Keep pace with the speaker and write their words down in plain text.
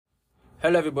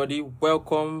Hello everybody,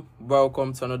 welcome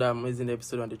to another amazing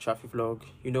episode on the Traffic Vlog.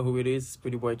 You know who it is,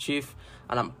 Pretty Boy Chief,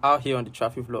 and I'm out here on the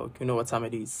Traffic Vlog. You know what time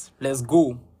it is. Let's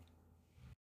go!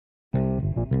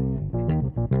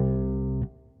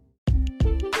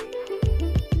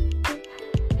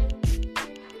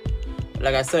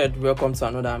 Like I said, welcome to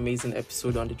another amazing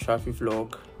episode on the Traffic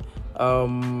Vlog.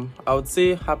 I would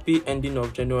say happy ending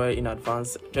of January in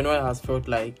advance. January has felt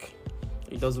like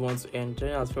it doesn't want to end.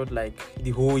 January has felt like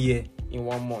the whole year in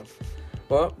 1 month.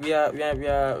 But we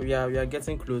are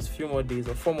getting close. 4 more days,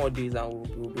 and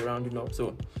we'll be rounding up.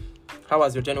 So, how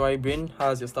has your January been? How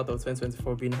has your start of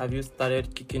 2024 been? Have you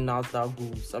started kicking out that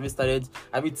goals? Have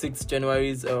you ticked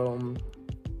January's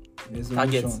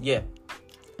targets? Yeah.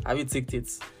 Have you ticked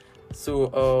it?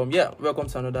 So welcome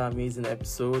to another amazing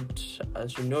episode.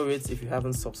 As you know it, if you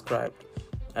haven't subscribed,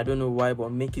 I don't know why, but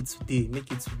make it today.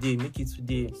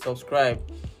 Subscribe.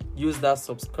 Use that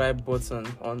subscribe button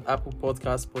on Apple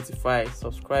Podcasts, Spotify.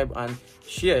 Subscribe and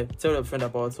share. Tell your friend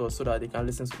about us so that they can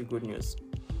listen to the good news.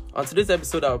 On today's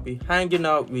episode, I'll be hanging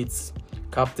out with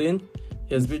Captain.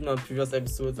 He has been on previous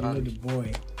episodes. You know the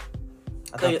boy,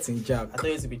 Captain Jack. I thought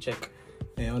you used to be check.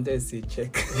 I wanted to say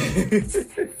check.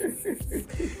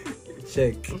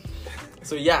 Check.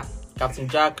 So yeah, Captain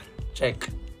Jack, check.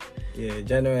 Yeah,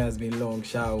 January has been long,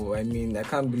 shall I mean, I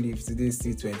can't believe today's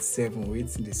still 27.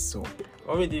 Waiting this song.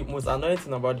 Only the most annoying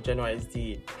thing about January is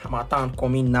the Hamatan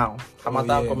coming now. Coming.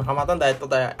 Hamatan that I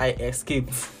thought I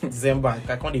escaped December.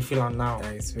 I can't feel it now.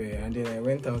 I swear. And then I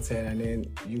went outside and then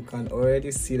you can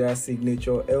already see that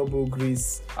signature elbow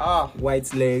grease,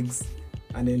 white legs,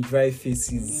 and then dry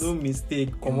faces. No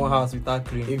mistake, common house without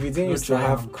cream. If you didn't used to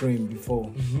have cream before,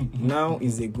 now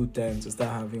is a good time to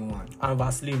start having one. And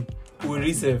Vaseline. We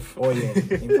receive. Oh yeah.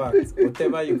 In fact,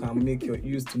 whatever you can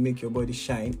use to make your body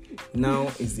shine, now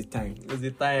is the time. It's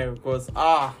the time because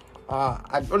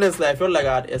honestly I felt like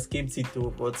I had escaped it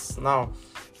too, but now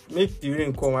make the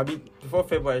rain come. Before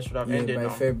February should have ended by now.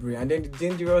 February. And then the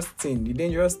dangerous thing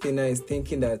now is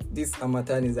thinking that this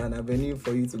Harmattan is an avenue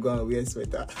for you to go and wear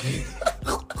sweater.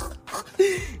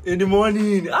 In the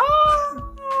morning.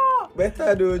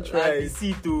 Better don't try.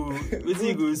 See to wait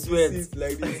you go sweat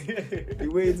like this. The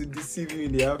way to deceive you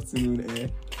in the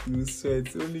afternoon, you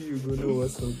sweat. Only you go know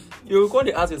what's up. You go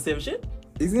to ask yourself, shit.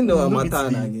 Isn't no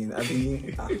Harmattan again?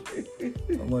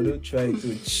 Don't try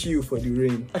to chill for the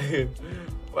rain.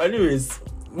 Well, anyways,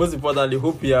 most importantly,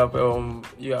 hope you have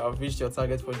reached your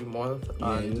target for the month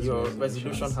and your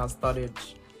resolution has started.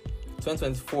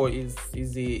 2024 is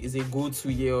a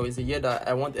go-to year. Is a year that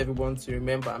I want everyone to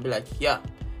remember and be like, yeah,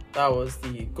 that was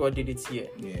the God did it here.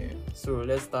 Yeah. So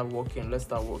let's start working. Let's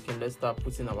start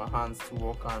putting our hands to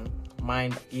work and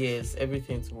mind, ears,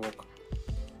 everything to work.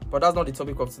 But that's not the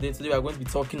topic of today. Today we are going to be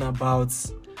talking about,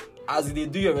 as they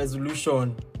do your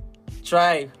resolution,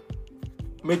 try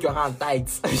make your hand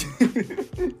tight.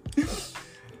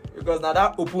 Because now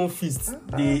that open fist,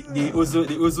 they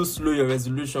also slow your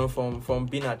resolution from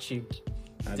being achieved.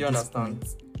 Do you understand?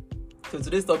 So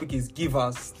today's topic is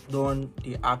givers don't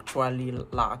they actually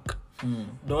lack?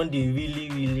 Don't they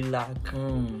really lack?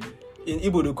 In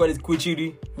Igbo they call it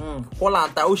kuchiri. Hold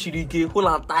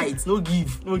on tight. No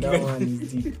give. That one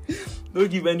is deep. No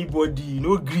give anybody.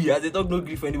 No grief. As they talk, no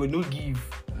grief for anybody.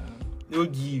 No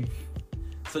give.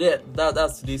 So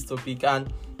that's today's topic.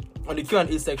 And on the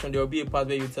Q&A section, there will be a part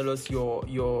where you tell us your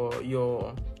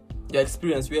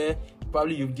experience where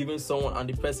probably you've given someone and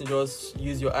the person just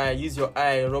use your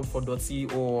eye, rub for dirty,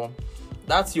 or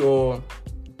that's your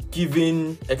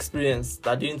giving experience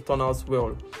that didn't turn out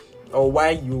well, or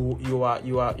why you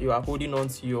are holding on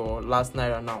to your last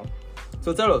naira now.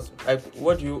 So tell us, like,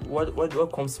 what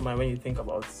comes to mind when you think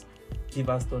about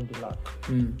givers don't dey lack?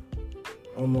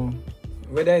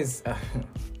 Whether it's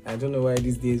I don't know why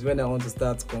these days when I want to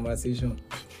start conversation,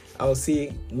 I'll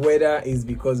say whether it's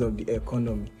because of the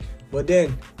economy. But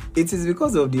then it is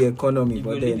because of the economy.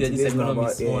 But then today's not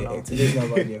about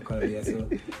the economy. Yeah. So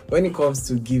when it comes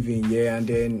to giving, and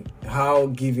then how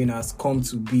giving has come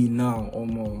to be now,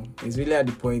 it's really at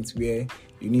the point where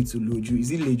you need to leju.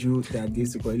 Is it leju that they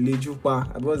used to call it? Leju pa?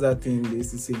 What's that thing they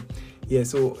used to say? Yeah.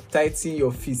 So tighten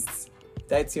your fists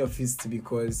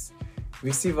because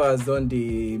receivers don't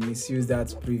they misuse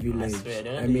that privilege.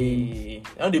 I mean,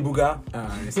 on the booger.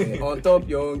 On top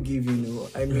your own giving.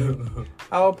 I mean,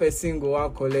 how person go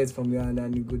and collect from you and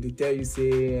then you go they tell you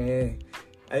say,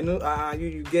 I know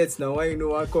you get now why you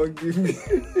know I can't give me.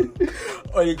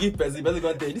 Or you give person gonna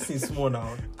tell you this is small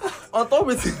now. On top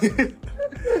of it.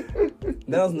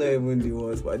 That's not even the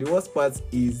worst part. The worst part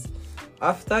is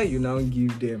after you now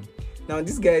give them. Now,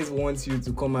 these guys want you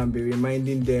to come and be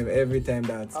reminding them every time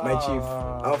that my chief,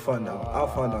 alpha now.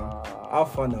 how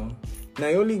far now? Now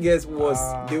you only guess worse.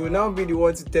 They will now be the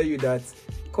one to tell you that,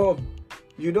 come,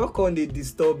 you don't come, they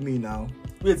disturb me now.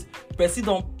 Wait, Percy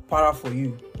don't para for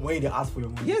you when they ask for your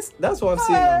money. Yes, that's what I'm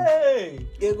saying. Now.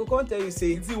 They go come tell you,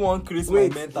 say, is it one crazy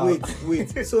mental?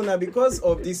 Wait. So now because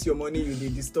of this your money, you they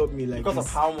disturb me like because this.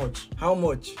 Of how much? How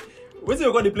much? When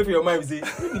you going to play for your mind, you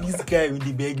say, maybe this guy will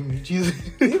they beg me.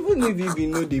 Even if he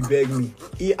know they beg me,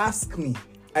 he ask me,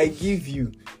 I give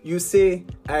you. You say,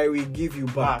 I will give you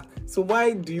back. So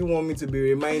why do you want me to be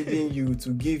reminding you to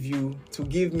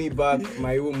give me back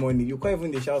my own money? You can't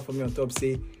even shout for me on top,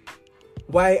 say,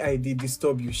 why I did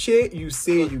disturb you? Shay, you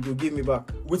say you go give me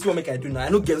back. Which one make I do now? I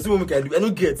don't get. Which one make I do? I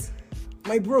don't get.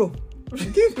 My bro,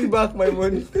 give me back my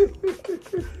money.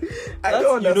 I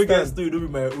don't understand. You don't get still, you don't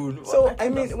be my own. So I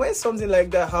mean, when something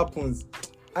like that happens,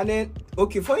 and then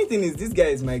okay, funny thing is this guy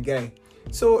is my guy.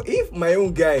 So if my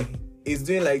own guy is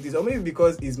doing like this, or maybe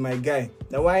because he's my guy,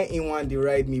 now why he want to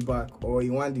ride me back or he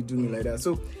want to do me like that?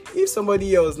 So if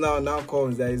somebody else now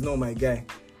comes that is not my guy,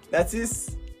 that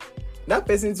is that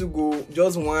person to go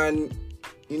just one,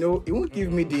 he won't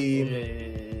give me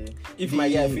the. If my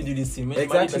guy feel do this thing,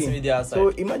 exactly. So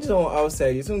imagine someone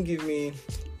outside, you don't give me,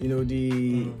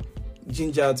 the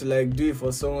ginger to like do it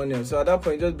for someone else. So at that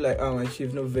point, just be like, my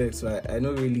chief, no vex. So I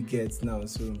don't really get now.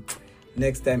 So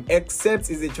next time, except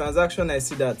is a transaction I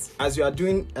see that as I'm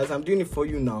doing it for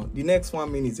you now, the next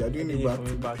 1 minute you are doing it back.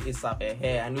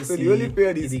 ASAP. I know. So the only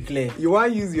period is clear. You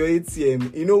want to use your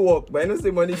ATM, work, but I know say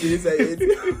money is inside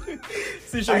ATM.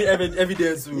 So show me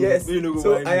evidence. Yes.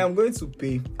 So I am going to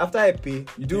pay. After I pay,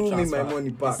 you do me my money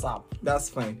back. ASAP. That's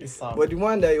fine. ASAP. But the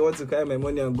one that you want to carry my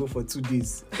money and go for 2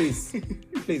 days, please.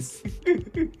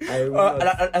 I will not.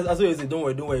 As always, say, don't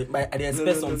worry. I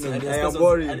expect something. I am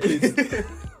worried.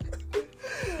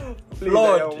 Please,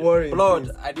 Lord, I am worried. Lord,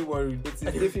 please. I do worry. It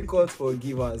is difficult for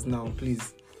givers now,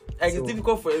 please. Like it's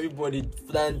difficult for everybody.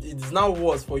 Then it's now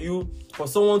worse for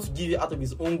someone to give you out of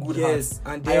his own good heart.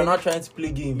 And you're not trying to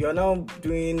play game. You're now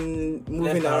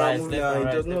moving around.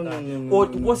 No. Or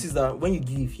what is that when you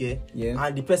give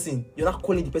and the person, you're not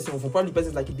calling the person from probably the person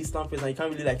is like a distant person. You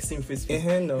can't really like see him face to face.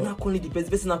 No. You're not calling the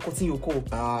person not cutting your call.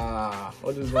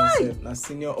 All those ones said, na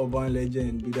senior urban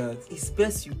legend be that. It's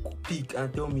best you pick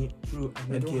and tell me, bro,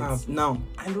 I don't have now.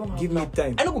 I don't have. Give me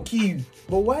time. I don't go kill you.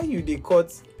 But why you they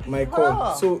cut my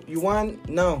call? So you want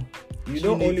now? You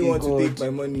don't only want to take my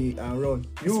money and run.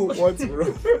 You want to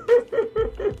run.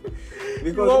 Because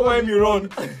you won't want me run.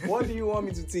 What do you want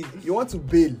me to take? You want to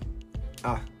bail?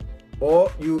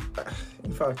 Or you?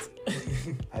 In fact,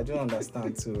 I don't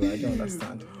understand too. I don't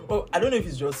understand. Oh, I don't know if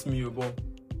it's just me, but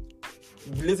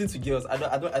relating to girls, I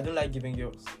don't like giving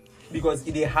girls because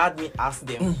they had me ask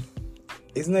them.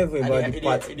 It's not even about the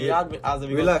part. They had me ask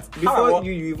them. Relax. Before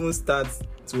you even start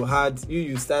to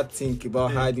you start think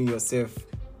about hiding yourself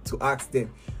to ask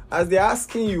them. As they're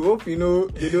asking you, hope they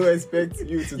don't expect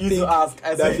you to think to ask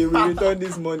that they will return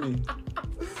this money.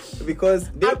 Because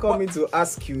they're coming to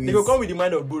ask you. They will come with the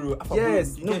mind of borrow.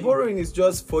 Yes, borrowing is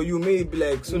just for you, maybe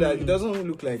like so that it doesn't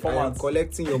look like I am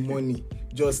collecting your money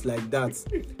just like that.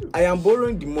 I am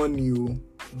borrowing the money,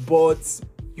 but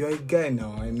you're a guy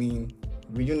now. I mean,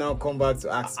 will you now come back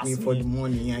to ask me for the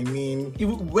money? I mean,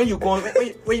 when you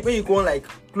go like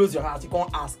close your heart, you can't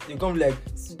ask. You can't be like,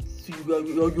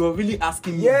 you're really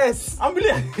asking me. Yes, I'm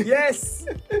really. Yes,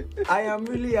 I am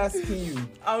really asking you.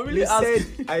 I'm really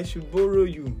asking. Said I should borrow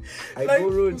you. I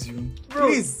borrowed you. Bro,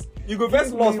 please. You go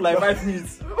first lost for like 5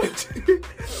 minutes.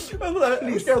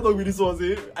 Please can't talk with this one,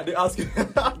 and they ask you.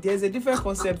 There's a different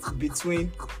concept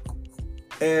between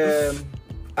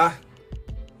I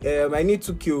need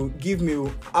to kill. Give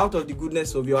me out of the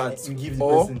goodness of your heart. You give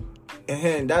the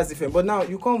person. That's different. But now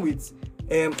you come with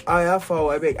I have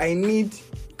I beg. I need.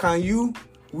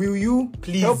 Will you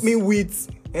please help me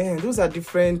with? Those are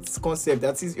different concepts.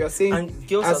 That is, you're saying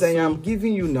as I am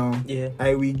giving you now,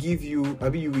 I will give you.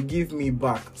 You will give me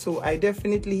back. So I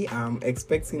definitely am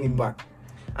expecting it back.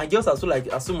 And girls are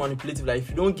so manipulative. Like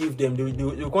if you don't give them,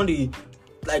 they come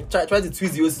like try to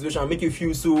twist the whole situation and make you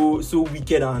feel so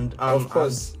wicked and of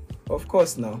course.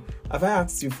 Now, have I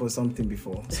asked you for something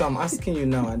before? So I'm asking you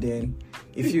now, and then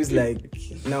it feels like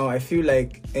now I feel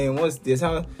like what's this?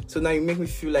 So now you make me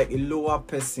feel like a lower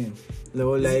person.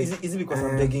 Like is it because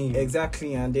I'm begging you?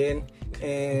 Exactly, and then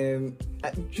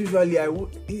usually I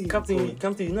would. Hey, Captain,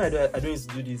 you know I don't used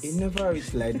to do this. It never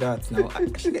is like that now.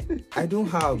 I don't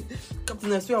have.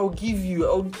 Captain, I swear I'll give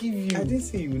you. I didn't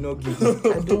say you will not give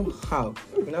me. I don't have.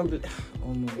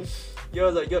 Oh no.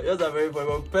 Yours are very funny,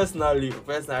 but personally,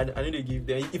 I need to give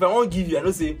them. If I won't give you, I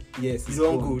don't say yes. You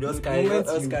don't go. Just carry.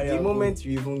 The moment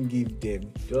you even give them,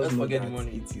 just know forget that the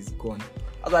money. It is gone.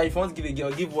 That's why if you want to give a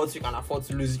girl, give what you can afford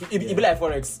to lose. It be like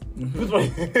forex.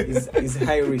 It's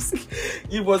high risk.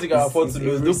 Give what you can afford to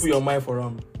lose. Don't put your mind for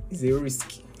them. It's a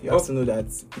risk. You have to know that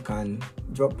you can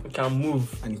drop, you can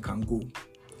move, and you can go.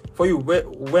 For you,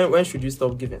 when should you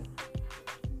stop giving?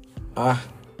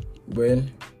 Well,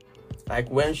 like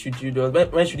when should you do?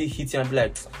 When should it hit you and be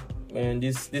like, man,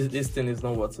 this thing is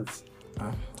not worth it?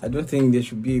 I don't think there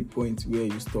should be a point where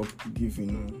you stop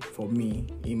giving. For me,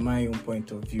 in my own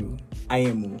point of view,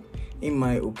 in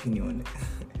my opinion,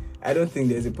 I don't think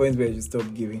there's a point where you stop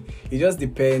giving. It just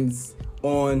depends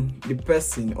on the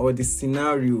person or the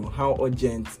scenario. How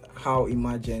urgent, how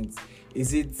emergent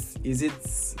is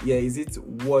it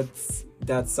worth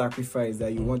that sacrifice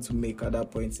that you want to make at that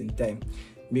point in time?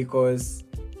 Because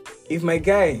if my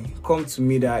guy come to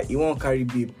me that he won't carry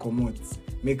babe come out,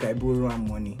 make I borrow him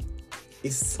money,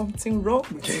 is something wrong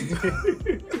with you?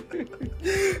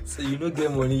 So you don't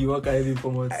get money, you won't carry babe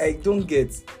come out? I don't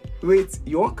get. Wait,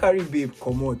 you won't carry babe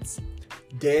come out,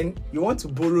 then you want to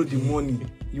borrow the money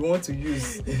you want to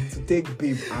use to take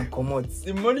babe and come out.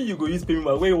 The money you go use pay me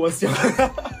back, where you want to see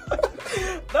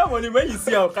that money, when you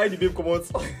see I'll carry the babe come out.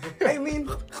 I mean,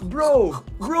 bro.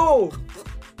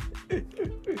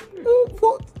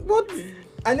 What?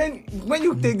 And then when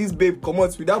you take this babe come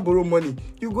out without borrow money,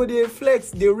 you go they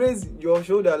flex, they raise your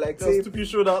shoulder like your say stupid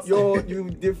shoulders. You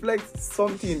deflect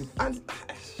something, and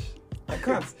I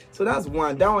can't. So that's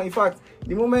one. That one, in fact,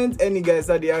 the moment any guy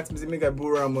start they ask me to make I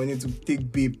borrow money to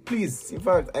take babe, please. In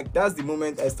fact, that's the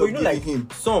moment I stop giving him.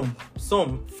 Some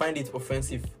find it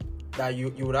offensive that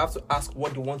you would have to ask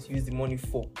what they want to use the money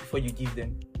for before you give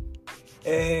them.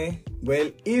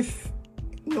 Well, if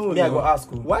no, I go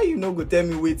ask you. Why you no go tell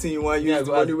me waiting you want use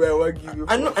the money where I want give you?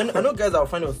 I know guys that will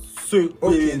find us so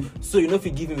okay. So you know if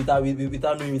you give him without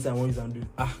knowing what I want to do.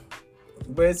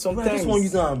 But sometimes I just want to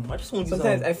use them.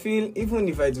 Sometimes I feel even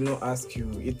if I do not ask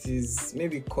you, it is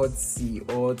maybe courtesy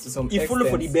or to some extent. You follow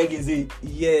for the begging,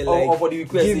 or for the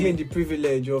request. Give me the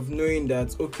privilege of knowing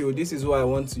that this is what I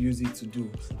want to use it to do.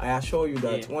 I assure you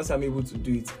that once I'm able to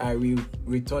do it, I will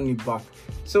return it back.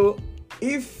 So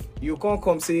if you can't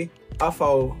come say,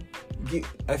 Alpha,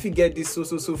 I feel get this so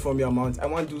from your amount. I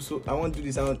want to do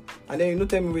this, and then you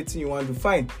tell me what you want to do.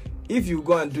 Fine. If you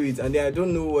go and do it, and then I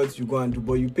don't know what you go and do,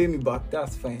 but you pay me back,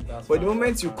 that's fine. But the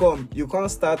moment you come, you can't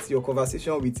start your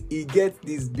conversation with, he get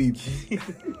this babe.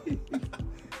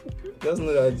 Just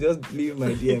know that, just leave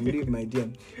my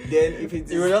DM. Then if it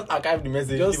is... You will just archive the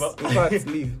message. Just, in fact,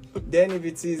 leave. Then if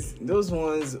it is those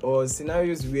ones or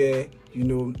scenarios where,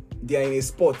 they are in a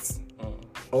sport,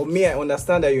 or me, I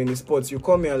understand that you're in a sport, you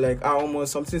come here like,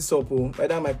 almost something supple,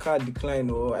 whether my card decline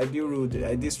or I did rude,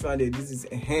 I did stranded, this is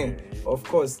of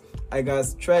course, I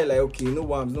guys try like, okay, no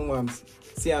worms.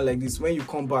 See how like this, when you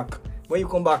come back,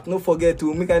 don't forget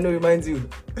to make I know remind you.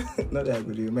 Not that I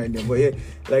could remind them, but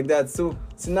like that. So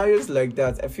scenarios like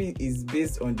that, I feel is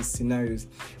based on the scenarios.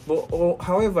 But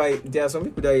however, there are some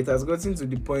people that it has gotten to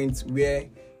the point where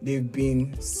they've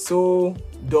been so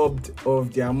dubbed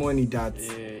of their money that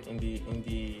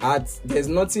there's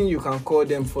nothing you can call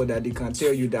them for that they can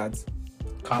tell you that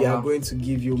they are going to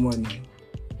give you money.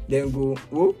 Then go,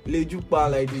 lejupa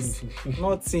like this.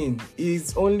 Nothing.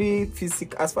 It's only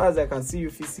physical. As far as I can see you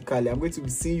physically, I'm going to be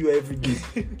seeing you every day,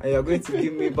 and you're going to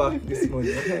give me back this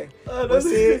money. Okay. But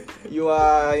say you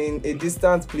are in a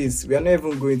distant place, we are not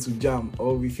even going to jam,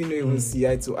 or if you don't even see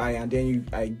eye to eye, and then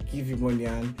I give you money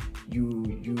and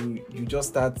you just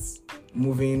start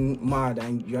moving mad,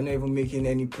 and you're not even making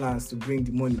any plans to bring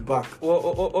the money back.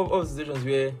 Or situations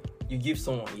where you give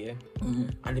someone,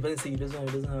 and the person say he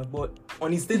doesn't have, but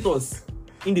on his status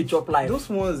in the chop life, those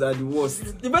ones are the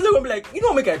worst. The person will be like,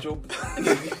 make a chop.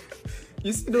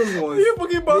 You see those ones? You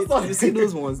fucking bastard. You see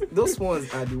those ones? Those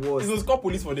ones are the worst. It was called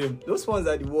police for them. Those ones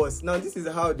are the worst. Now this is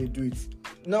how they do it.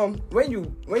 Now when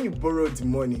you borrowed the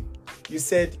money, you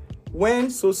said when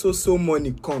so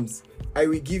money comes, I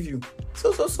will give you.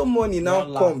 So money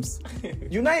now comes.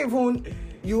 You're not even.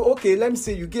 Let me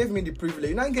say you gave me the privilege.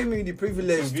 You now gave me the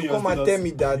privilege to come and tell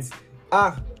me that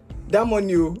that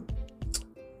money you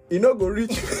not go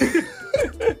reach. You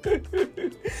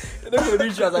not go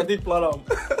reach as I did plan on.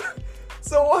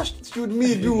 So what should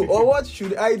me do, or what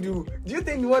should I do? Do you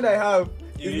think what I have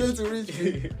is going to reach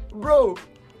me? Bro,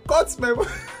 cut my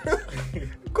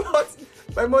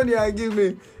money and give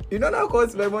me. You don't now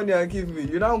cut my money and give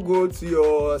me. You now go to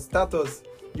your status.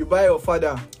 You buy your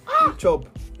father. You chop.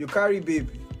 You carry babe.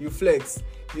 You flex.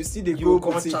 You see the go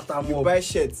boutique. You buy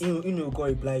shirts. You can't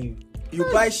reply you. You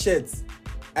buy shirts.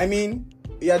 I mean,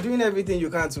 you are doing everything you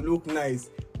can to look nice.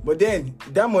 But then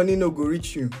that money no go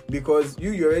reach you because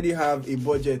you already have a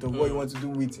budget of what you want to do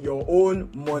with your own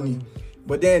money.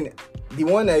 But then the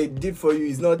one I did for you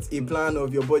is not a plan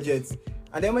of your budget.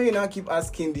 And then when you now keep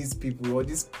asking these people or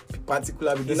this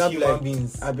particular people, these human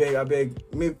beings, I beg,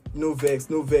 make no vex.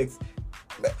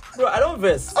 Bro, I don't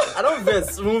vex.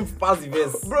 Move past the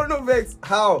vex. Bro, no vex.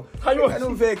 How you I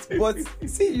don't vex. But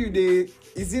see you,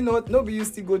 is it not? Nobody you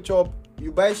still go chop.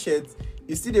 You buy shirts.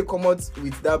 You still they come out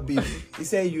with that babe. He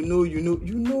said, you know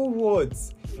what?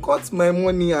 Cut my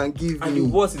money and give me. And the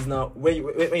worst is now when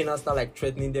you now start like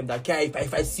threatening them that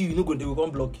if I see you, they will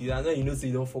come block you, and then so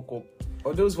you don't fuck up.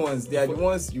 Or those ones, they are the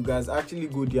ones you guys actually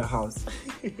go to their house.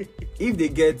 If they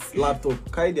get laptop,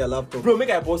 carry their laptop. Bro, make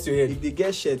I bust your head. If they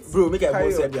get shirts, bro, make I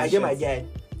bust your head. I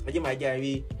get my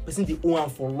guy. Person they own him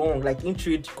for long, like in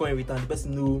trade coin return. The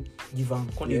person no give him,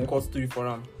 can't cost story for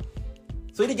him.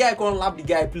 So the guy can't lap the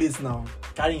guy place now,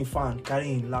 carrying fan,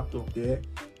 carrying laptop. Yeah.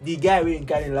 The guy wey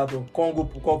carrying laptop can't go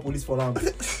call police for him.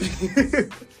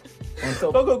 On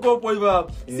top. Don't go call police for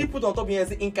him. See put on top here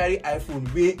say in carry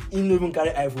iPhone, wey in no even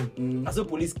carry iPhone. And so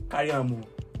police carry him.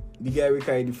 The guy will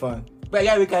carry the fan. But the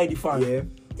guy will carry the fan. Yeah.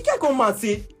 The guy come and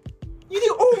say, you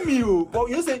didn't owe me, oh. But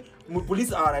you know say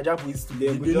police are Nigerian police too.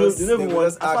 They don't even want.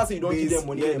 As far as you don't give them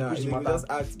money, they push the matter. Just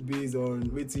act based on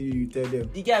what you tell them.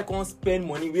 The guy can't spend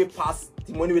money way past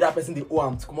the money with that person they owe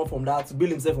him to come up from that, to bill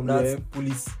himself from that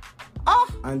police.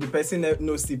 And the person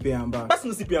no still pay him back. Person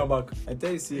no still pay him back. I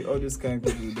tell you, see all those kind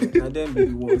of people, and then be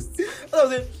the worst.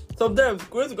 Sometimes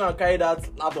going to go and carry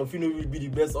that laptop, will be the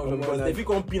best option because if you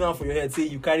come pin out for your head, say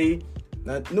you carry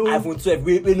iPhone 12,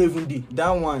 we no even do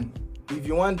that one. If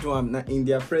you want to in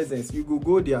their presence, you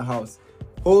go their house,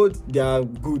 hold their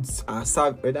goods and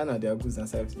serve. Whether not their goods and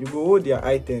service, you go hold their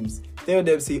items. Tell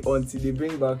them say until they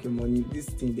bring back your money, this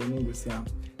thing they no go see them.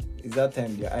 It's that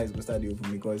time their eyes go start to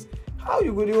open because how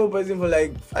you go the whole person for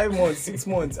like 5 months, 6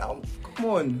 months? Come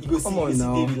on, come on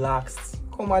now. Stay relaxed.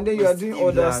 Come on, then you are doing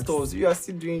other stuff. You are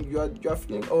still doing. You are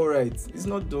feeling all right. It's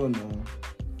not done now.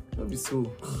 Don't be so.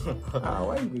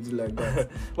 Why you go do like that?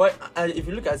 Well, if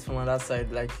you look at it from another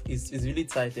side, like it's really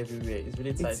tight everywhere. It's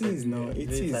really tight. It is now. It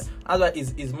is. That's why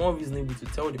it's more reasonable to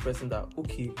tell the person that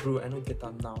okay, bro, I don't get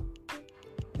them now.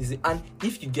 And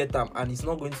if you get them and it's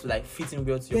not going to like fit in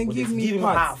well to your budget, give him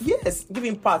half. Yes, give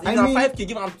him part. If it's 5K,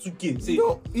 give him 2K. Say,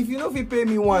 no, if you know if you pay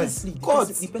me once,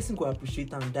 the person go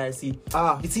appreciate and die. Say,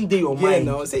 it's in your mind.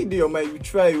 Yeah, now say in your mind. You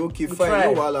try. Okay, fine. Try.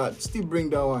 No, wala. Still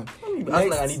bring that one. Act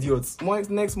like an idiot.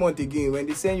 Next month again, when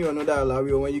they send you another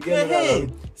alawi or when you get another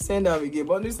alawi, send them again.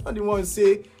 But it's not the one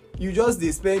say you just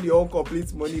they spend your own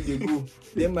complete money. They go.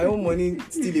 Then my own money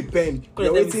still depend.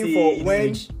 You're waiting for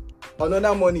when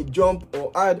another money jump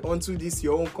or add onto this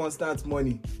your own constant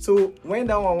money. So when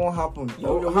that one won't happen,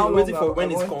 you're waiting for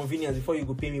when it's convenient before you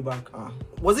go pay me back.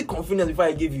 Was it convenient before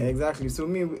I gave you? Exactly. So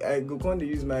me, I go going to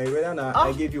use my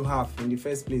I gave you half in the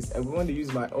first place. I go going to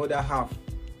use my other half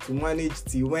to manage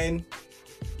till when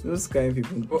those kind of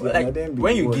people. Like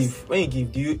when you give,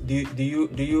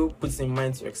 do you put in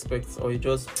mind to expect, or you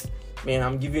just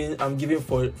I'm giving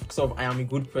for sort of I am a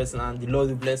good person and the Lord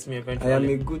will bless me eventually. I am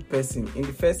a good person in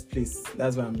the first place.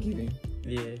 That's why I'm giving.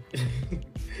 Yeah.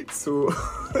 So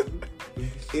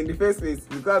in the first place,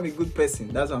 because I'm a good person,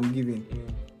 that's what I'm giving.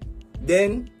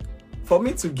 Then for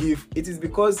me to give, it is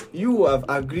because you have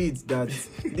agreed that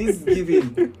this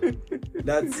giving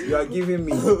that you are giving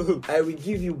me, I will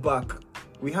give you back.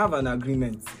 We have an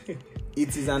agreement.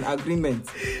 It is an agreement.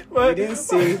 We didn't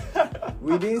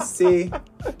say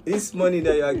this money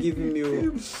that you are giving me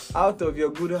out of your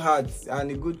good heart and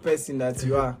a good person that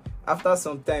you are. After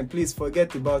some time, please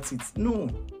forget about it. No.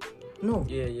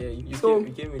 Yeah. You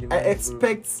gave me the money,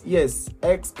 I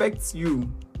expect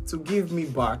you to give me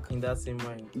back in that same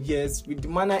mind. Yes, with the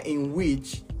manner in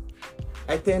which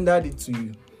I tendered it to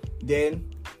you. Then,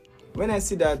 when I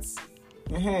see that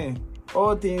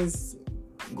all things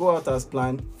go out as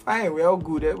planned, fine, we're all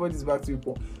good, everybody's back to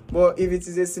equal. But if it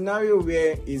is a scenario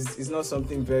where it's not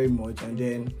something very much, and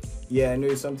then I know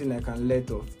it's something I can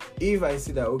let off. If I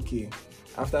see that okay,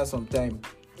 after some time,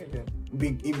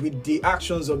 with the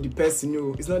actions of the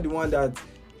person, it's not the one that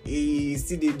he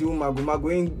still they do mago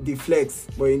in the flex,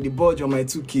 but in the budget on my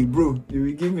 2K, bro, you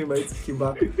will give me my 2K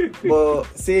back. But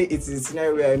say it's a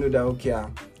scenario where I know that okay,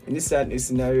 in this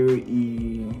scenario,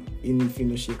 if you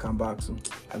know she come back, so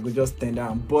I could just turn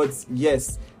down. But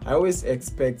yes, I always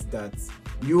expect that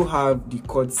you have the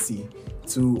courtesy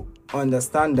to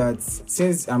understand that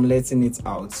since I'm letting it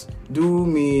out, do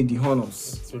me the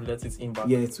honors to let it in back.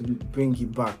 Yeah, to bring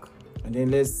it back, and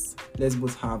then let's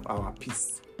both have our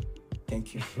peace.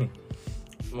 Thank you.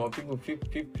 More people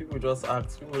just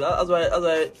act. That's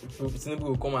why people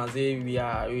will come and say they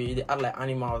act like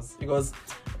animals, because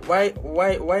why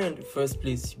in the first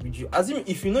place would you assume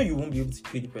if you know you won't be able to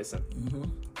pay the person?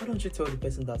 Why don't you tell the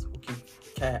person that okay,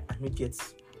 I don't get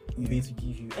way to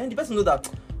give you, and the person know that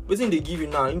within they give you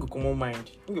now, you go come on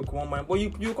mind, but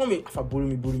you come if I borrow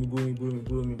me.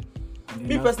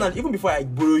 Me personally, even before I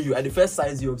borrow you, at the first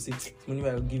size you up, say money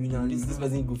I will give you now. This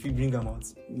person go feel bring them out.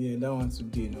 Yeah, that one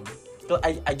today, no. So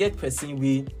I get person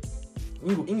way.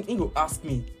 He go ask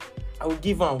me, I will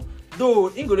give him. Though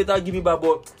he go later give me back,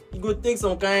 but he go take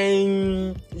some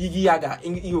kind yigi yaga.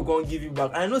 He go come give you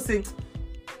back. And I know say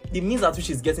the means at which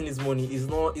he's getting his money is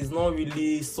not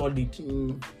really solid.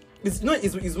 It's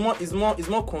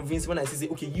more convincing when I say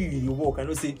okay, you work. I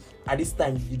know say at this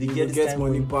time you get this time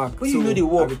money back. But you know they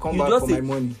work. I will come back for my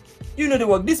money. You know they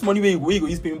work. This money where you go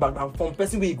use payment back. And from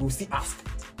person where you go see ask.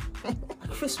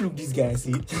 First look this guy,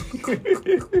 see.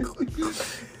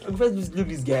 First look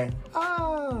this guy.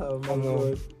 Ah, my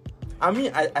God. I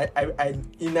mean, I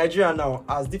in Nigeria now,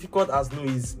 as difficult as no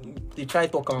is, they try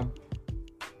talk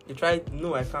They try.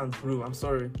 No, I can't, bro. I'm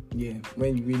sorry. Yeah,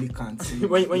 when you really can't.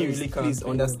 when you really can't. Please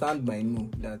understand my no.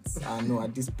 That I know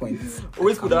at this point.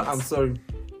 Always put that. I'm sorry.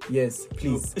 Yes,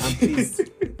 please.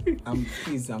 No.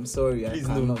 I'm sorry. Please,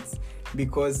 I cannot. No.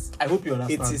 Because I hope you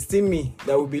understand. It is still me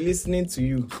that will be listening to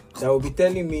you, that will be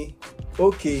telling me,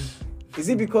 okay, is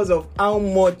it because of how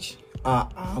much?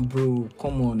 Bro,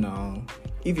 come on now.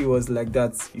 If it was like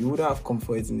that, you wouldn't have come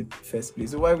for it in the first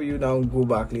place. So why will you now go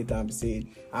back later and be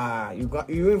saying,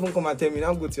 you even come and tell me,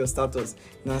 now go to your status,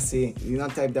 now say, you now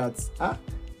type that,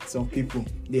 some people,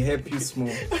 they help you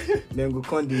small, then go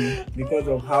come because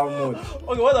of how much.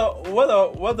 Okay,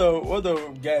 what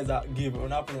the guys that give on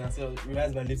happening and say,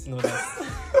 realize by lifting all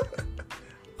that.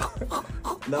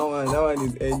 That one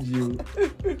is NGO.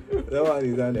 That one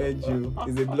is an NGO.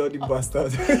 He's a bloody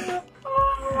bastard.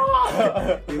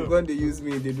 If when they use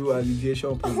me, they do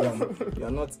alleviation program. You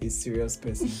are not a serious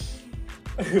person.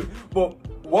 But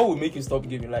what would make you stop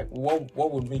giving? Like,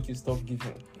 what would make you stop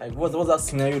giving? Like, what's that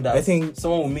scenario that I think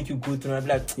someone will make you go through and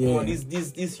be like, oh,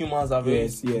 these humans are very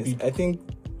stupid. I think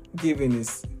giving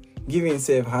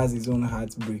itself has its own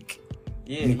heartbreak.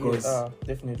 Yeah, because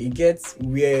definitely. It gets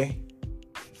where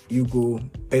you go,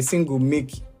 person go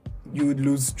make you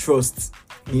lose trust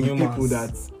in humans. People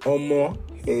that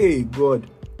hey God,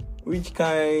 which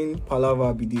kind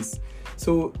palaver be this?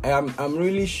 So I'm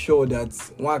really sure that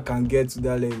one can get to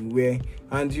that level where,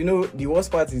 and you know, the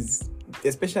worst part is,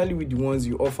 especially with the ones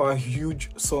you offer huge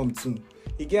sum to,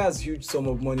 it gets huge sum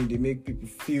of money, they make people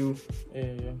feel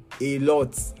a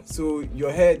lot. So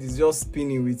your head is just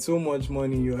spinning with so much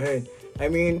money in your head. I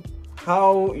mean,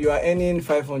 how you are earning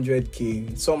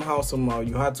 500k, somehow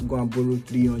you had to go and borrow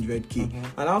 300k,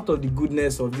 and out of the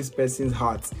goodness of this person's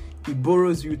heart, he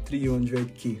borrows you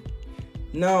 300k.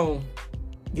 Now,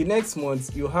 the next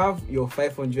month you have your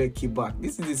 500k back.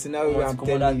 This is the scenario where I'm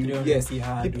telling you. Yes,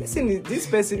 this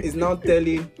person is now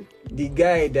telling the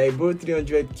guy that I borrowed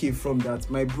 300k from that,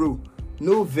 my bro,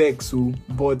 no vex,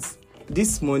 but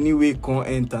this money will can't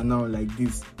enter now like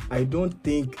this. I don't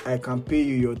think I can pay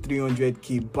you your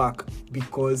 300k back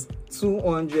because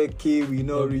 200k will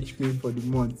not reach me for the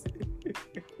month.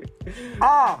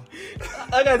 I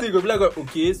can't think of like,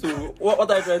 okay, so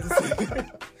what are you trying to say?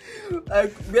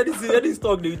 Like, where this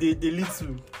talk they lead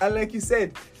to? And like you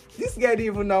said, this guy didn't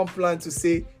even now plan to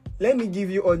say, let me give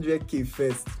you 100k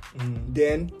first.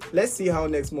 Then let's see how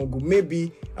next month go.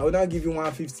 Maybe I will now give you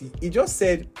 150. He just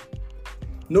said,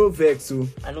 no vex.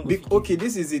 Okay,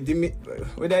 this is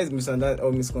whether it's misunderstanding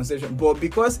or misconception, but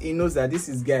because he knows that this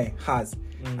guy has,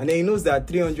 and then he knows that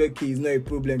 300k is not a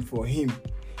problem for him.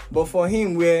 But for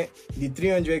him, where the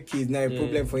 300k is not a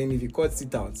problem for him, if he cuts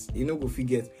it out, he no go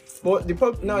forget. But the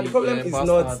problem is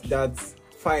not that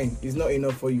fine, it's not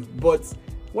enough for you. But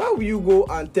why will you go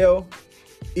and tell?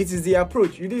 It is the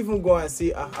approach. You didn't even go and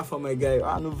say, for my guy,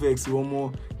 no vex, one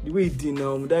more. The way he did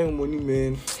now, I'm dying money,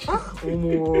 man.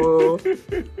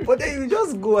 But then you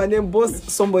just go and then bust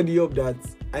somebody up that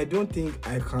I don't think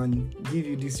I can give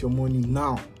you this your money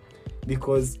now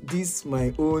because this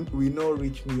my own will not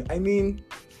reach me. I mean,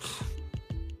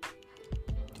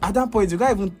 at that point you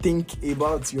can't even think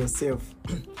about yourself.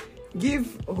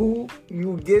 Give who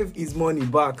you gave his money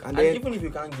back, and then even if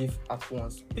you can't give at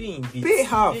once, pay in bits. Pay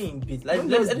half. Pay in bits. Like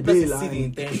let the person see the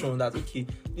intention that okay,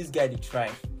 this guy did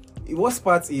try. The worst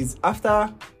part is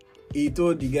after he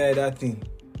told the guy that thing,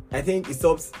 I think he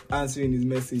stopped answering his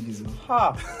messages.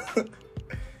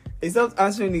 He stopped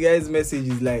answering the guy's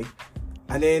messages, like,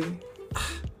 and then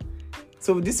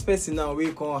so this person now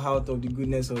will come out of the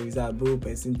goodness of his heart, borrow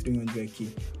person 300k.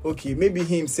 Okay, maybe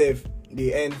himself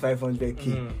they earn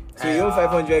 500k. So you own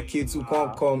 500k to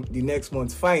come the next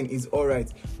month. Fine, it's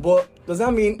alright. But does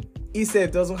that mean he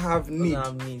said doesn't have need.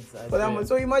 For that money.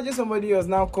 So imagine somebody else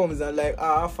now comes and like,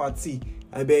 Fati,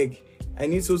 I beg. I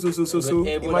need so. Imagine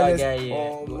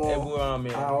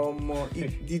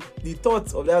the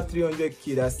thought of that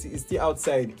 300k that is still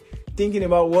outside, thinking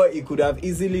about what he could have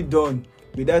easily done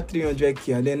with that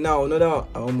 300k, and then now another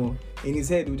in his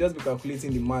head will just be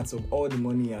calculating the maths of all the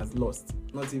money he has lost,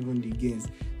 not even the gains.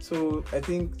 So I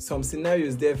think some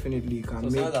scenarios definitely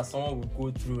can make that someone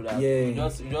will go through that. Yeah, you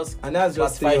just and that's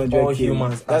just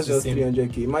 300k. That's just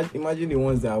 300k. Imagine the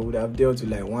ones that would have dealt with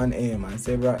like 1 M and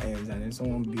several M's, and then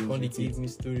someone builds.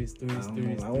 Stories.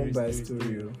 I won't buy a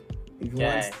story. If you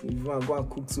want to go and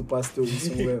cook super story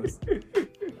somewhere else,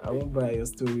 I won't buy your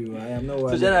story. I am not.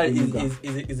 So generally,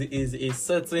 is a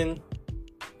certain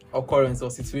occurrence or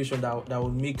situation that will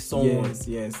make someone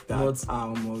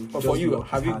but for you,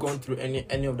 have you gone through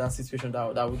any of that situation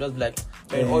that would just be like,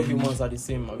 all humans are the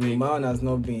same? Mine has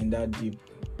not been that deep.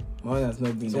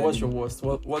 So what's your worst?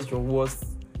 What's your worst?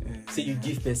 Say you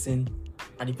give person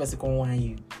and the person can't whine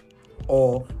you,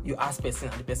 or you ask person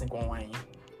and the person can't whine you.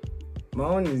 My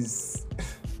own is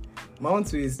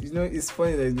it's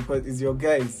funny that because it's your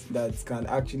guys that can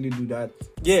actually do that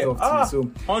stuff too. So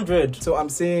 100. So I'm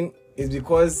saying maybe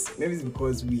it's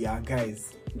because we are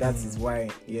guys. That is why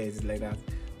it's like that.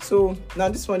 So now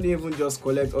this one, they even just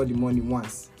collect all the money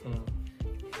once.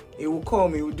 He will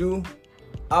come, he will do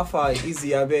alpha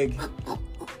easy, I beg,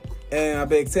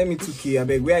 send me 2k, I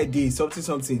beg, where I did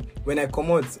something. When I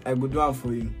come out, I go do one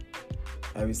for you.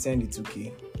 I will send the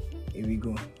 2k. Here we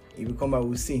go. If we come back,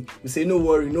 we'll see. We say, no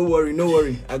worry.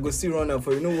 I go still run out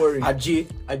for you, no worry. I do.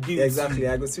 Exactly,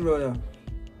 I go still run out.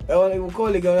 I will call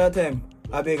again another time.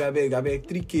 I beg,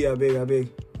 3k, I beg.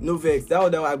 No vex.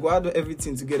 That I go add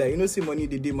everything together. You know, see money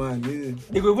the day, man.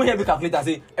 They go even help me calculate and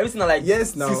say, everything like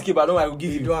yes, now 6k, but I will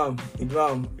give you.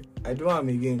 I do am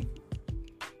again.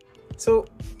 So,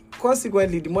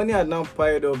 consequently, the money had now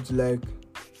piled up to like,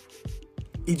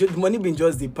 the money been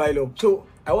just the pile up. So,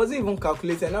 I wasn't even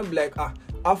calculating. And I'd be like,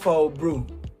 Alpha, bro,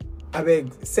 I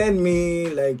beg, send me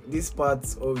like this part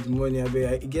of the money. I beg,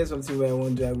 I get something where I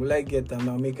want to. I would like get them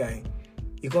now.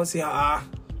 You can't say, I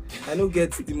don't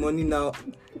get the money now.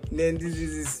 Then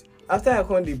this. After I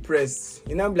come the press,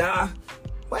 you know, I'm like,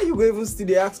 why you go even still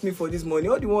they ask me for this money?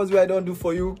 All the ones where I don't do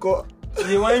for you,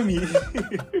 they want me. And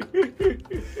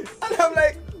I'm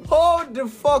like, hold the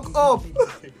fuck up.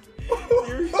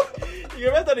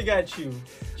 You better the guy chill.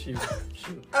 And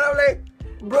I'm like,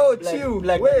 bro, chill.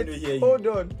 Wait, hold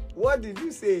on. What did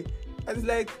you say? And it's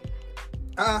like,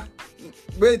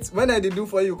 wait, when I did do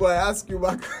for you, I ask you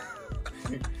back.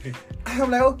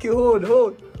 I'm like, okay,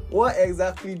 hold. What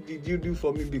exactly did you do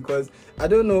for me? Because I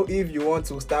don't know if you want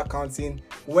to start counting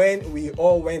when we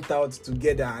all went out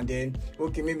together and then,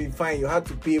 okay, maybe fine, you had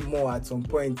to pay more at some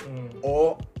point,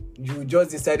 or you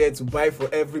just decided to buy for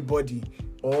everybody,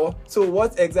 or so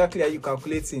what exactly are you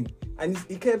calculating? And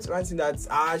he kept ranting that,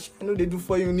 I know they do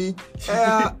for you, if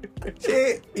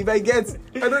I get,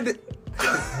 I know they...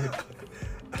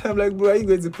 I'm like, bro, are you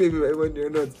going to pay me my money or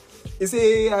not? He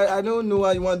say, I don't know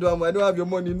how you want to do it, I don't have your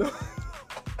money now.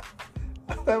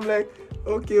 I'm like,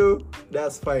 okay,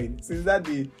 that's fine. Since that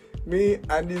day, me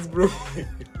and this bro,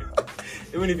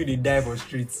 even if he die for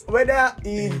streets, whether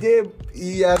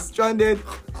he has stranded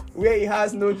where he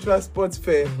has no transport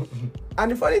fare.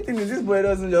 And the funny thing is, this boy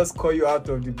doesn't just call you out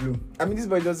of the blue. I mean, this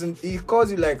boy doesn't, he calls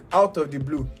you like out of the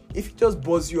blue. If he just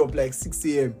buzz you up like 6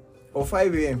 a.m. or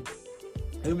 5 a.m.,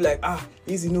 he'll be like,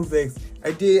 easy, no vex.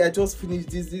 I just finished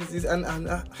this, and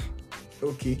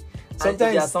okay.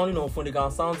 Sometimes they are sounding on phone, they can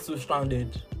sound so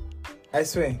stranded. I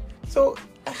swear. So,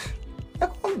 I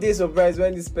come day surprised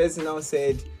when this person now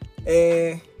said,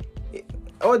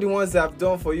 all the ones that I've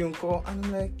done for you, and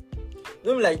I'm like,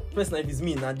 don't be like, personally, if it's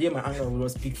me, now my anger will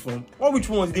not speak from. Or which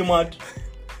ones they mad?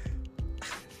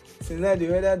 Since that the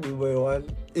weather the boy one.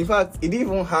 In fact, he didn't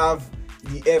even have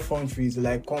the air front to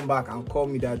like come back and call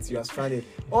me that you are stranded.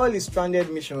 All his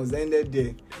stranded missions ended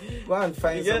there. Go and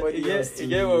find somebody else to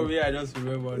I just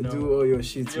remember now. Do all your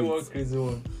shit. You want crazy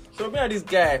one. So me and this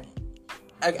guy,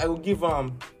 I will give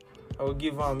him.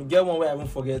 Get one where I won't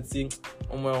forget. See,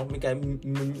 make I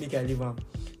leave him.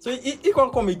 So he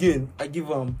can't come again. I give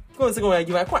him. Come second when I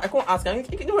give him. I can't ask him.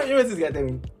 You know what this guy tell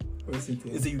me?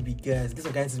 He say you be guys. Get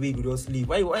some kind of way you go just sleep.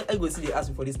 Why I go see they ask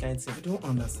me for this kind of thing? I don't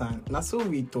understand. Now so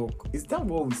we talk. Is that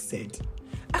what we said?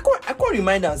 I can't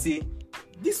remind and say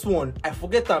this one. I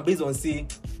forget them based on say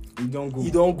you don't go.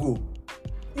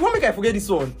 You want make I forget this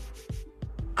one?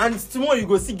 And tomorrow you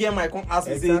go see game. I can't ask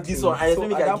me say this one. I so at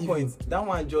that point, that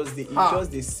one just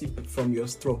the sip from your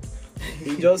straw.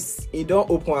 He don't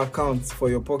open accounts for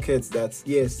your pockets. That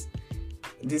yes,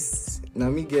 this. Now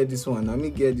me get this one. Now me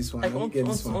get this one. Like, now me get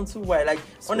this one. Onto why? Like,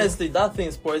 so, honestly, that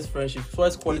thing spoils friendship,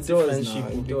 spoils quality friendship.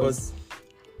 Because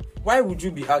why would you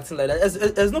be acting like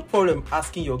that? There's no problem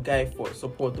asking your guy for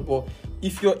support, but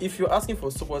if you're asking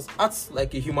for support, act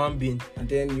like a human being. And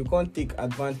then you can't take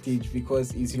advantage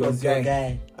because it's your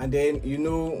guy. And then you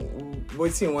know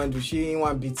what you want to do. She ain't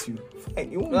want to beat you.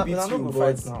 Fine, you won't beat you, but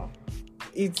fight now.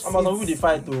 I'm not going to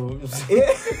fight though.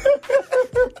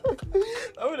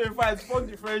 I'm going to fight. Fuck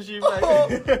the friendship. Like.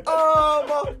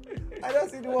 I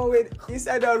don't see the one way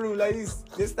inside that room like this.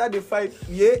 They start the fight.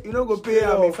 Yeah, you know go pay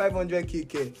me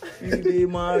 500k. You dey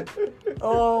mad?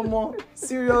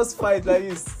 Serious fight like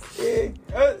this. Yeah.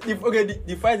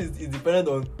 The fight is dependent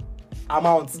on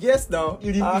amount. Yes, now.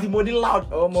 The money loud.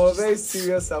 Very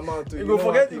serious amount. You go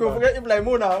forget if like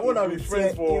Mona be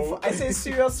friends for. I say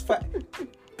serious fight.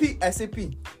 I say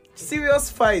P. Serious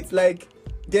fight like.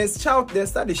 They start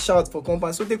the shout for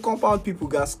compound. So the compound people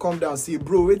guys come down, say,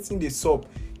 bro, waiting the sup.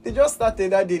 They just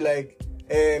started that day like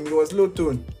it was low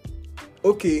tone.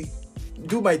 Okay,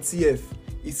 do my TF.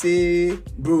 He say,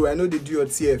 bro, I know they do your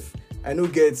TF. I know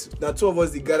get now 2 of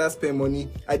us they gotta spend money.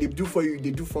 I they do for you,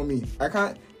 they do for me. I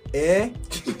can't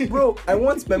bro, I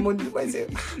want my money. I say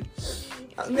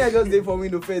I just did for me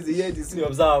the first year this you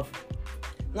observe.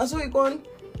 Now so we gone.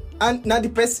 And now the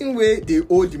person where they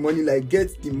owe the money like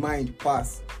get the mind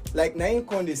pass. Like now you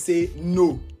come they say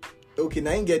no. Okay,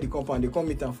 now you get the compound, they come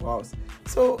meet them for house.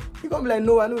 So you come be like,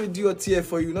 no, I know we do your TF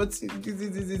for you, not this.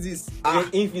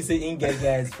 If you say in get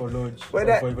guys for lunch, for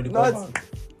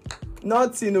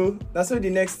not you know, that's what the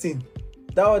next thing.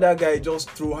 That other guy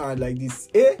just throw hand like this.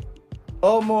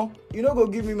 Omo, you know go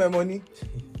give me my money.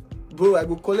 Bro, I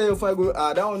go collect your phone, I go,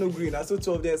 that one no green. I saw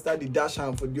 2 of them start the dash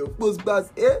hand for the post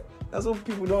glass. That's what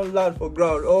people don't land for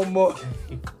ground.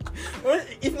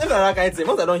 If never that kind of thing,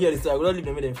 once I don't hear this, I will not leave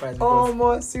them in fight.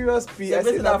 Serious P. I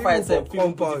say that fight for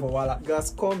compound.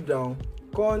 Guys, calm down.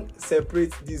 Can't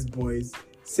separate these boys.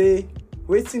 Say,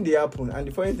 waiting they happen. And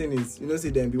the funny thing is, you know, see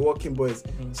them be working boys.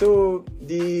 Mm-hmm. So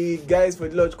the guys for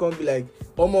the lodge can't be like,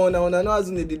 now I know as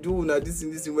soon as they do now this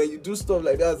and this. When you do stuff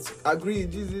like that, agree.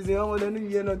 This. I don't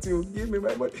hear nothing. Give me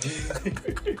my money.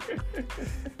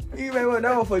 Give me my money.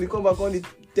 Now for the comeback on the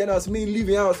 10 hours, me leave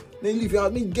your house, then leave your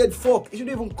house, me get fucked. You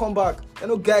shouldn't even come back. I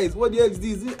know, guys, what the hell is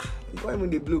this? You can't even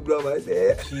the blue grab. I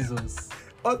say, Jesus.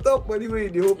 On top of the way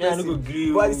the whole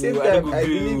person. But at the same time, I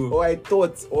believe, or I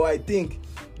thought, or I think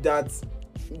that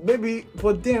maybe,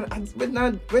 but then,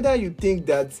 whether you think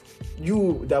that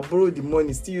you that borrowed the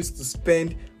money still used to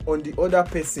spend on the other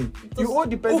person, you owe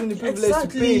the person the privilege to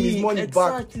pay him his money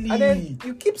back, and then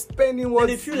you keep spending what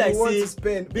you like want to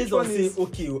spend based on say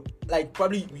okay, like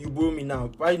probably you borrow me now,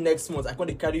 probably next month I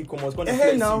can't carry you come out,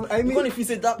 now I mean if you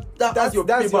say that's your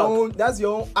payback. That's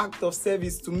your own act of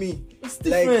service to me. It's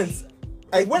different.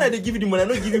 When I give you the money, I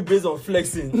don't give you based on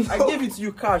flexing. No. I gave it to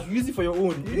you cash. You use it for your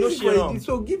own. You don't share it.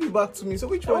 So give it back to me. So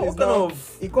which one is now?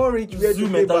 It can't reach where to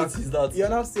pay back. Is that? You're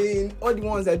not saying all the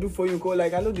ones I do for you, go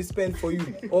like I know they spend for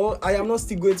you, or I am not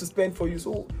still going to spend for you.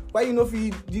 So why you know if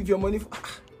you give your money for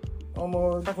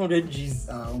almost 500 G's?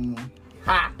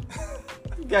 Ha!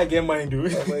 You gotta get mine,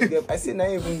 dude. I say now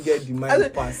even get the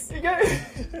mind pass.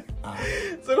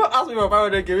 So don't ask me for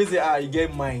 500K. We say, you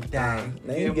get mine. Damn.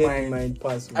 Now you get the mind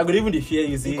pass. I could even fear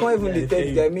you. See, you can't even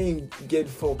detect that. I mean, get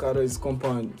fuck out of his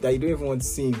compound that you don't even want to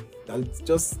see him. That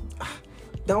just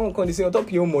that one can say on top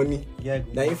of your money. Yeah.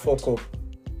 Now you fuck up.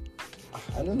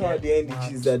 I don't know how the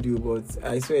NDGs that do, but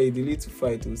I swear you need to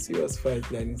fight. A serious fight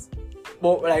like this.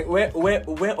 But like where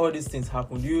all these things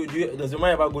happen? Does your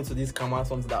mind ever go to this camera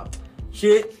something that?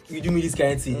 She, you do me this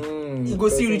kind of thing. You go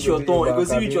see reach your tongue. You go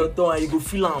see reach your tongue, and you go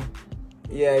feel am.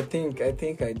 Yeah, I think I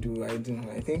do. I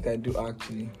think I do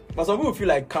actually. But some people feel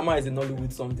like karma is a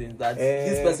Nollywood something that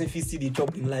this person feels see the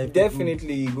chop in life.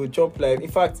 Definitely, you go chop life. In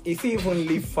fact, if he even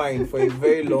live fine for a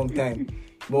very long time,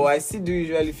 but I still do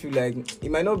usually feel like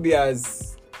it might not be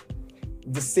as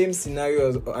the same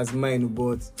scenario as mine,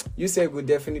 but you said would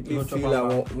definitely feel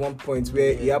at one point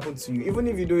where it happened to you, even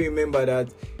if you don't remember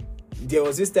that. There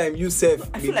was this time you do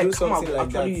something like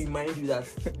that. I remind you that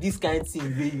this kind of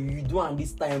thing you do on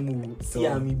this time see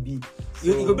how me be.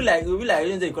 You could be like you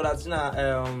know they call that this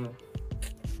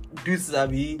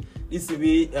will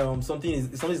be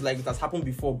something like it has happened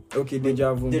before. Okay,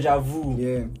 deja vu.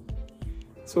 Yeah.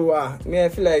 So I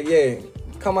feel like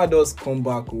karma does come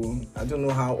back. I don't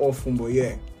know how often, but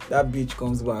that bitch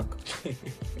comes back.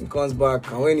 It comes back,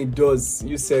 and when it does,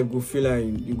 you go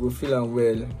feel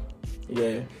well.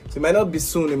 Yeah. So it might not be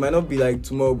soon, it might not be like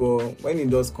tomorrow, but when it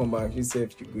does come back, you go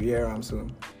hear him. So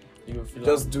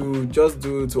Just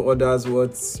do to others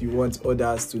what you want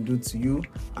others to do to you,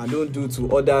 and don't do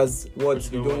to others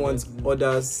what you don't want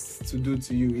others to do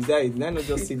to you. Is that it? Did I not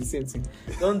just say the same thing?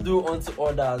 Don't do unto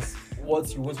others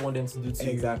what you won't want them to do to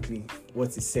you. Exactly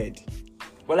what he said.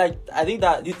 But like, I think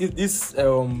that this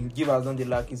give us Don Dey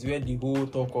Lack is where the whole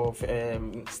talk of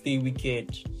stay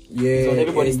wicked. Yeah, so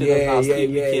everybody stay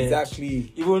wicked.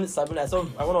 Exactly. Even Sabina,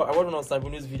 I want one of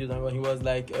Sabina's videos, and he was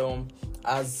like,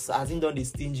 as he done the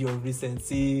stingy of recent,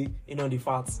 see, the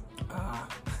facts.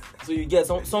 So you get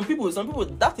some people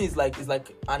that is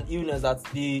like an illness that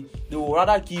they will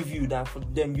rather give you than for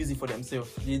them use it for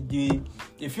themselves. They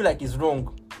feel like it's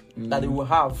wrong that they will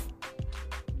have.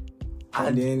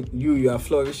 And then you are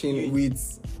flourishing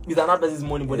with another person's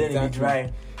money, but then it be dry.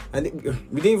 And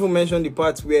we didn't even mention the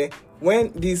part where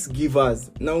when these givers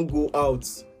now go out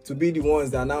to be the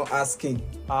ones that are now asking,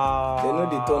 they know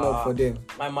they turn up for them.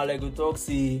 My malego talk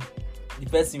say the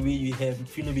person will you help,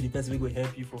 if you know be the person will go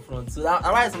help you for front. So that's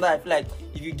why sometimes I feel like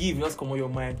if you give, just come on your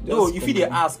mind. No, if you they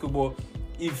ask, but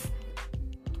if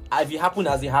it happen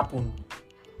as it happen,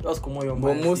 just come on your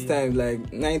mind. But most times, like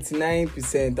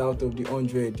 99% out of the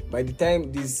 100, by the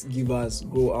time these givers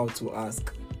go out to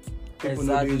ask, people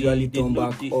don't usually turn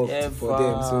back up for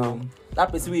them. So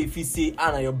that person will if you say,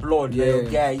 "Anna, your blood, your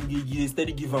guy, you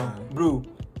steady giver, bro."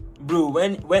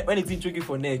 When it's tricky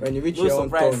for neck, when you reach no your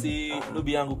surprise, own say no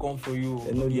be go come for you.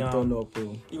 No be turn up.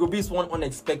 You go be one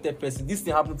unexpected person. This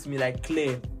thing happened to me like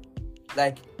Claire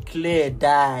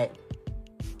died.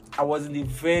 I was in a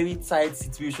very tight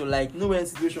situation, like nowhere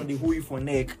situation they hold you for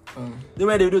neck.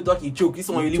 Nowhere they don't talk, you choke. This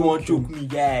one really want choke me,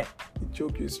 guy. You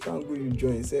choke, you strangle, you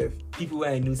join yourself. People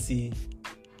where I know say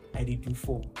I did do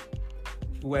 4.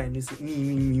 People where I know say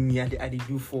me, I did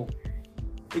do 4.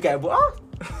 You guy, but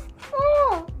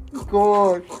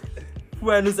God. People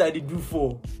where I know say I did do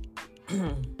 4.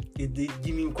 They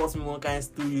give me cost me one kind of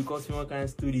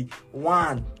story.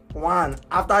 One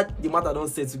after the matter don't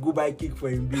set to go buy cake for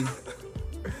him babe.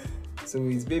 So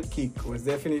his babe cake was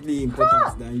definitely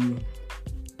important than you.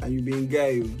 And you being guy.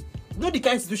 You know the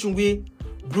kind of situation where,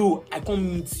 bro, I come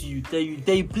meet you, tell you,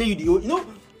 play you the whole, you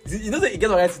know that you get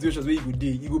the right situations where you go day,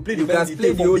 you go play the best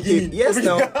play the whole tape. Yes,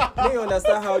 now may you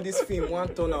understand how this film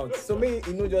won't turn out. So may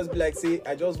just be like, say,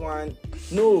 I just want.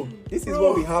 No, this is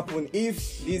what will happen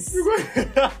if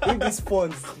this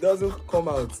funds doesn't come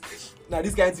out. Now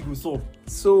this guy thing go solve.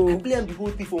 So I play the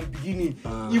whole thing from beginning.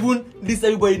 Even this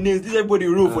everybody names, this everybody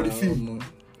roll for the film.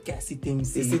 Guys, see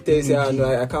things.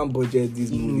 I can't budget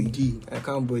this movie. I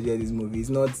can't budget this movie. It's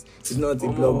not a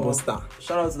blockbuster.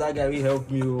 Shout out to that guy who helped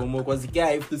me, because the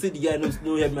guy, if to say the guy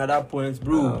no help me at that point,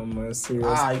 bro.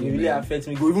 Seriously. It really affects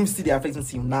me. Go even see the affecting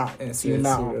see now. See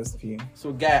now. Seriously.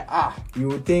 So guy, you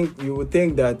would think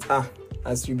that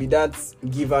as you be that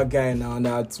giver guy now,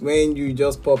 that when you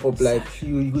just pop up like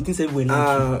you go think everyone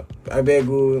I beg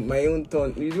you, my own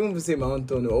turn. You don't even say my own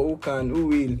turn. Or who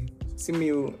will see me?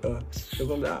 You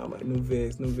come like no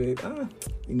vex. No day.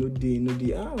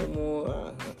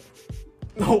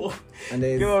 No. And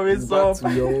then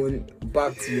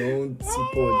back to your own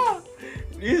teapot.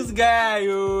 This guy,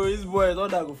 this boy,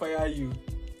 not that go fire you.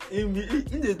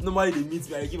 Normally they meet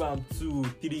me, I give him 2,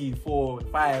 3, 4,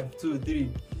 5, 2,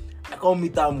 3. I can't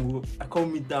meet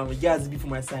them. He has to be for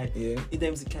my side. Yeah. It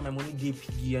them say, "Can my money get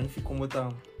piggy and if you come out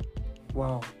down?"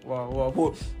 Wow.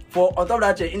 But for on top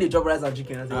of that, in the job rice and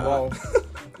chicken, I say, wow.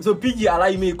 So piggy allow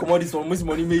you make come out this one, most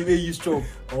money may use chop.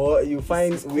 Or you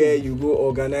find where you go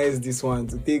organize this one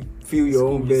to fill your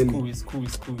own belly. It's cool.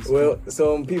 Well,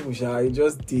 some people I'm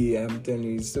telling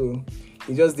you, so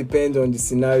it just depends on the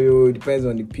scenario, it depends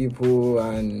on the people,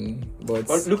 but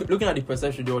looking at the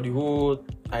perception or the whole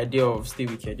idea of stay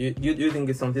wicked, do you think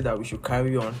it's something that we should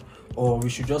carry on, or we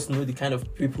should just know the kind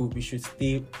of people we should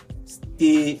stay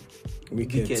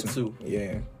wicked to?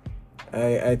 Yeah,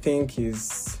 I think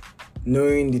is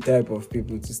knowing the type of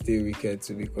people to stay wicked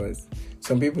to, because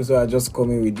some people are just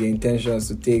coming with the intentions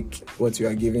to take what you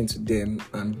are giving to them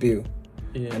and bill.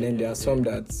 Yeah, and then there are some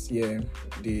that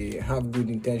they have good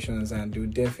intentions and they'll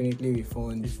definitely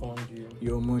refund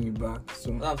your money back.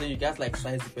 So I'm saying you guys like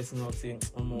size the person up, saying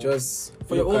just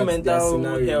for your own mental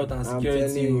health and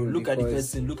security. Look at the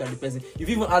person. If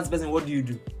you even ask the person, what do you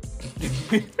do?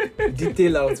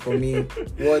 Detail out for me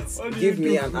give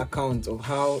me an account of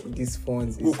how these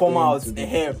funds will come out.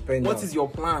 What is your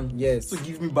plan? Yes. So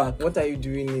give me back. What are you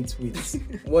doing it with?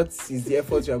 What is the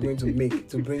effort you are going to make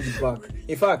to bring it back?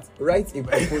 In fact, write a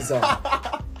proposal.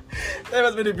 That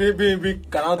was when they bring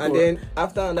Karanto. And then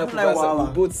after another proposal, wow.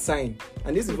 we both sign.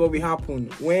 And this is what will happen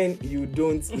when you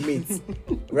don't meet.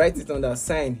 Write it on that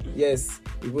sign. Yes,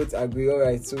 we both agree. All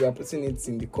right, so we are putting it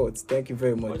in the court. Thank you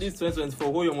very much. But this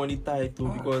 2024, hold your money tight too,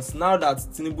 because now that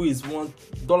Tinubu is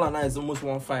 $1 now is almost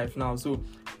 1.5 now. So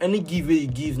any giveaway you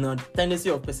give now, tendency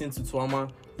of person to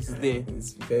Tuama is there.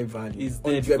 It's very valid. It's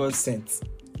there 100%. because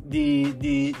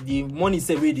the money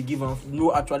say where they give and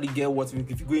no actually get what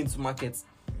if you go into markets.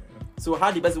 So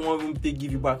how the person won't even take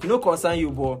give you back? You know concern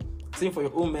you, but same for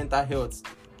your own mental health.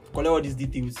 Collect all these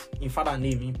details in father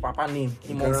name, in papa name,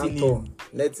 in mom's name.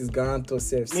 Let his guarantor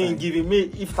self Me sign. give him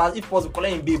if possible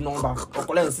collect him babe number or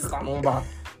collect his sister number.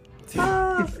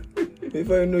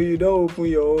 Before you know, you don't open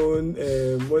your own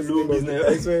what's the name of it?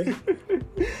 I swear.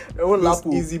 Your own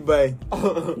lapo. Easy buy.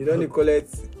 You don't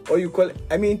collect, or you collect.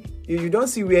 I mean, you don't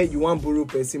see where you want borrow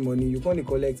person money. You can't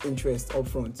collect interest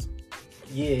upfront.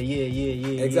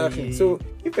 Yeah. Exactly. Yeah. So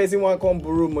if person want come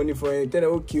borrow money for you, tell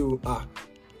them okay,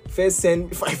 first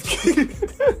send 5K.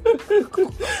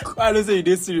 I don't say you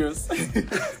did serious.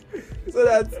 So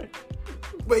that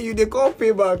when they call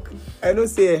payback, I don't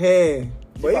say hey.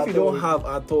 But if you don't have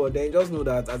at all, then just know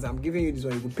that as I'm giving you this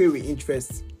one, you can pay with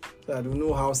interest. So I don't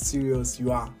know how serious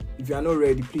you are. If you are not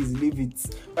ready, please leave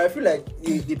it. But I feel like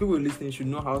the people listening should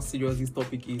know how serious this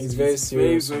topic is. It's very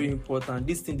serious. Very, very important.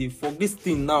 This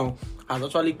thing now has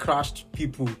actually crashed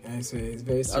people. Yes, it's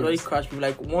very serious. Actually crashed people.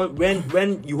 Like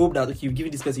when you hope that okay, you give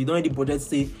it this person, you don't need the budget.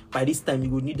 Say by this time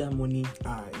you will need that money.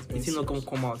 It's not gonna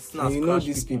come out. And you know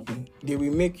these people, they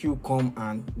will make you come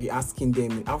and be asking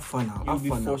them, how far now? You'll be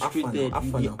frustrated.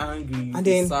 You'll be angry. And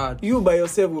then sad. you by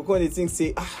yourself will come and think,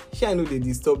 say, I know they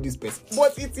disturb this person,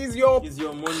 but it is your. It's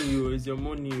your money, It's your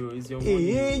money, It's your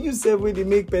money. Hey, you say when they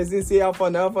make person say how far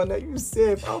now? You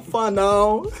say how far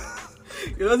now?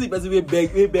 You don't see person we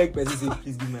beg person say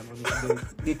please give me my money.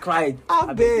 They cried.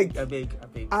 I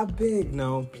beg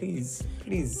now, please.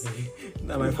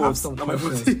 Now my fault. Have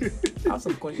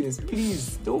some conscience,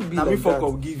 please. Don't be like me. Fuck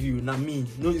up, give you. Now me.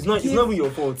 No, it's not even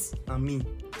your fault. Now me.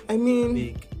 I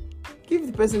mean, give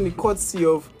the person the courtesy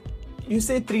of. You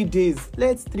say 3 days.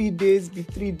 Let 3 days be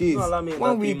 3 days. No,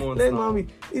 1 week. Let 1 week.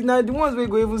 It's not the ones we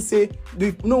go even say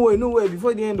no way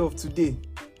before the end of today,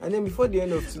 and then before the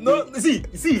end of today. No,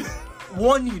 see.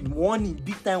 Warning,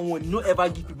 big time warning. Don't ever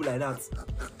give people like that.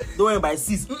 Don't worry by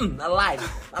 6. I lie.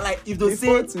 If they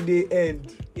before say today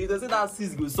end. If they say that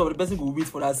 6 goes solve, the person go wait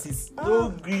for that 6. No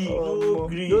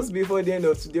agree. Just before the end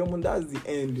of today, that's the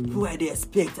end. Who I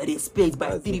expect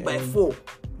by 3, by 4.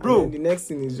 Bro, the next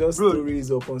thing is just stories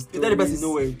upon stories. Tell the person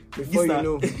no way. Before you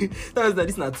know. That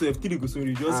is not 12. 3 goes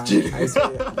only. Just chill. I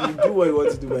swear, you do what you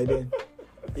want to do by then.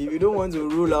 If you don't want to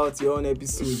rule out your own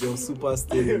episode, you're super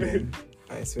stable, man.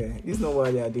 I swear. This is not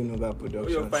what they are doing over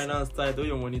productions. All your finance tight, all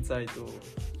your money tight.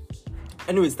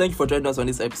 Anyways, thank you for joining us on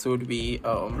this episode. We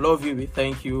love you. We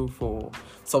thank you for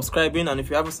subscribing. And if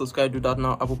you haven't subscribed, do that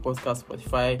now. Apple Podcast,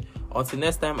 Spotify. Until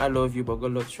next time, I love you, but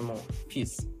God loves you more.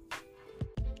 Peace.